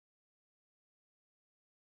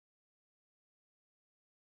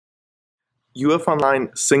UF Online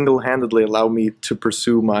single-handedly allowed me to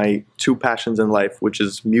pursue my two passions in life, which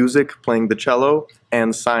is music, playing the cello,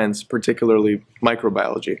 and science, particularly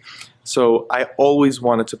microbiology. So I always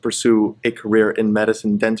wanted to pursue a career in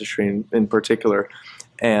medicine, dentistry in particular,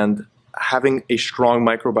 and having a strong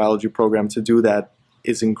microbiology program to do that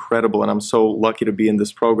is incredible, and I'm so lucky to be in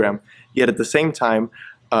this program. Yet at the same time,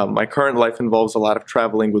 my current life involves a lot of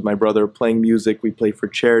traveling with my brother, playing music. We play for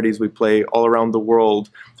charities, we play all around the world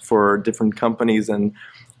for different companies, and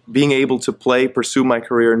being able to play, pursue my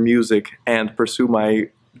career in music, and pursue my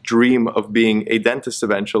dream of being a dentist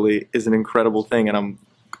eventually is an incredible thing, and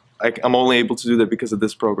I'm only able to do that because of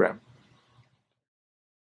this program.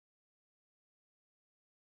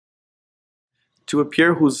 To a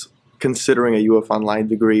peer who's considering a UF Online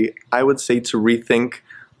degree, I would say to rethink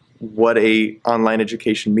what a online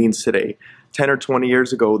education means today. 10 or 20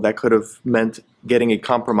 years ago, that could have meant getting a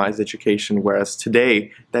compromised education, whereas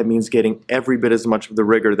today, that means getting every bit as much of the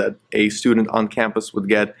rigor that a student on campus would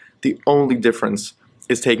get. The only difference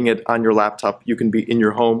is taking it on your laptop. You can be in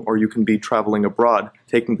your home or you can be traveling abroad,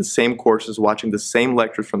 taking the same courses, watching the same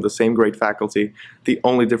lectures from the same great faculty. The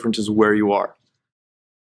only difference is where you are.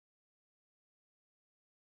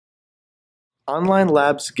 Online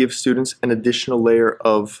labs give students an additional layer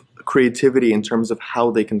of creativity in terms of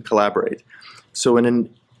how they can collaborate. So in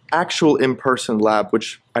an actual in-person lab,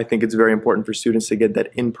 which I think it's very important for students to get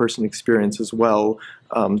that in-person experience as well,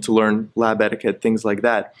 to learn lab etiquette, things like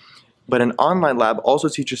that. But an online lab also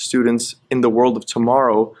teaches students in the world of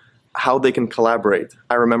tomorrow how they can collaborate.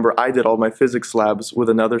 I remember I did all my physics labs with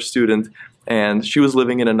another student, and she was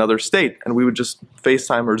living in another state, and we would just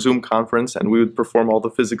FaceTime or Zoom conference, and we would perform all the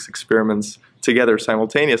physics experiments together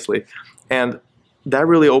simultaneously. And that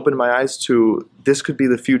really opened my eyes to this could be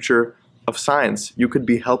the future of science. You could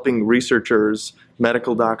be helping researchers,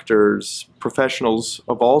 medical doctors, professionals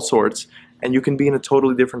of all sorts, and you can be in a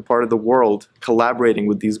totally different part of the world collaborating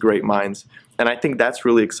with these great minds. And I think that's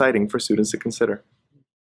really exciting for students to consider.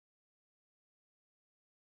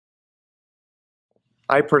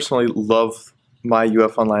 I personally love my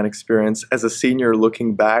UF Online experience. As a senior,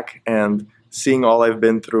 looking back and seeing all I've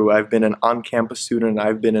been through, I've been an on-campus student,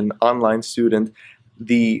 I've been an online student.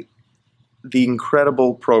 The, the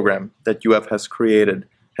incredible program that UF has created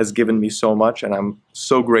has given me so much, and I'm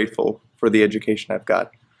so grateful for the education I've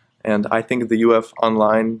got. And I think the UF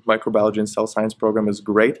Online Microbiology and Cell Science program is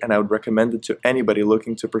great, and I would recommend it to anybody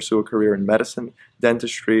looking to pursue a career in medicine,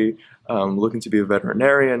 dentistry, looking to be a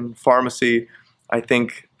veterinarian, pharmacy. I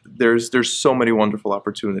think there's so many wonderful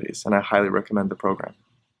opportunities, and I highly recommend the program.